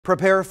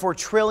Prepare for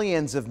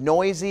trillions of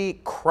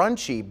noisy,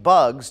 crunchy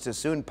bugs to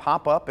soon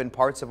pop up in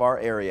parts of our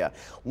area.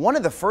 One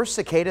of the first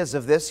cicadas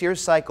of this year's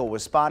cycle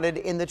was spotted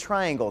in the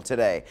Triangle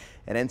today.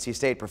 An NC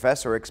State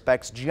professor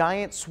expects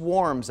giant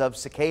swarms of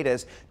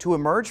cicadas to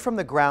emerge from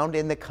the ground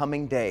in the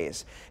coming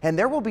days. And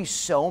there will be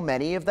so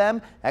many of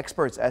them,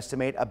 experts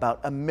estimate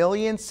about 1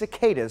 million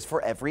cicadas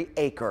for every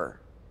acre.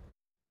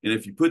 And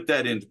if you put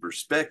that into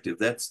perspective,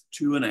 that's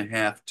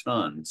 2.5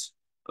 tons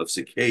of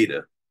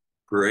cicada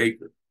per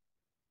acre.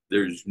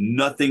 There's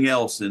nothing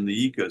else in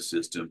the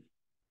ecosystem,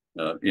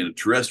 in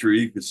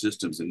terrestrial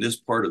ecosystems in this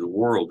part of the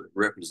world that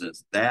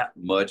represents that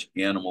much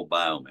animal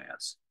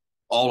biomass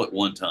all at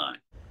one time.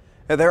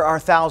 There are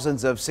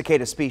thousands of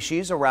cicada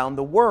species around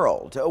the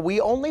world. We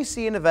only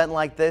see an event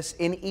like this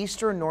in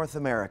eastern North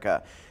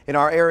America. In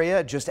our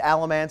area, just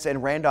Alamance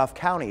and Randolph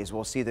counties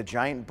will see the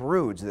giant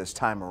broods this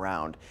time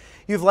around.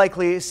 You've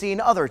likely seen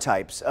other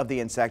types of the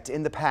insect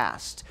in the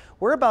past.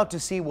 We're about to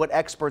see what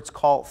experts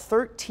call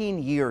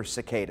 13-year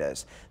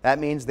cicadas. That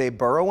means they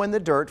burrow in the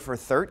dirt for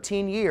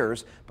 13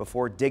 years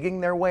before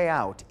digging their way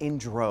out in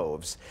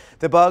droves.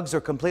 The bugs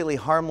are completely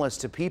harmless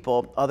to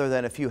people, other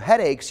than a few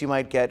headaches you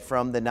might get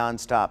from the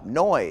nonstop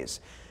noise.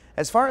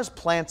 As far as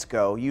plants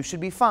go, you should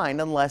be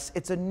fine unless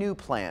it's a new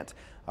plant.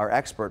 Our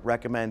expert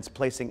recommends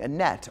placing a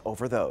net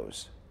over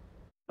those.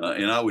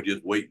 And I would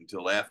just wait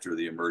until after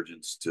the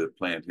emergence to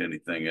plant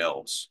anything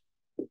else.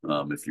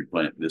 If you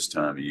plant this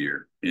time of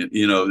year, and,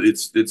 you know,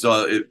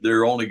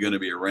 they're only going to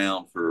be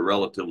around for a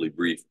relatively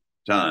brief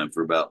time,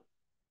 for about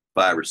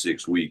 5 or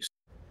 6 weeks.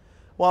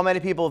 While many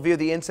people view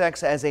the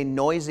insects as a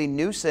noisy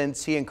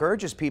nuisance, he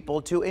encourages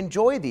people to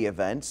enjoy the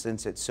event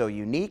since it's so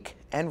unique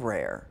and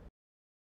rare.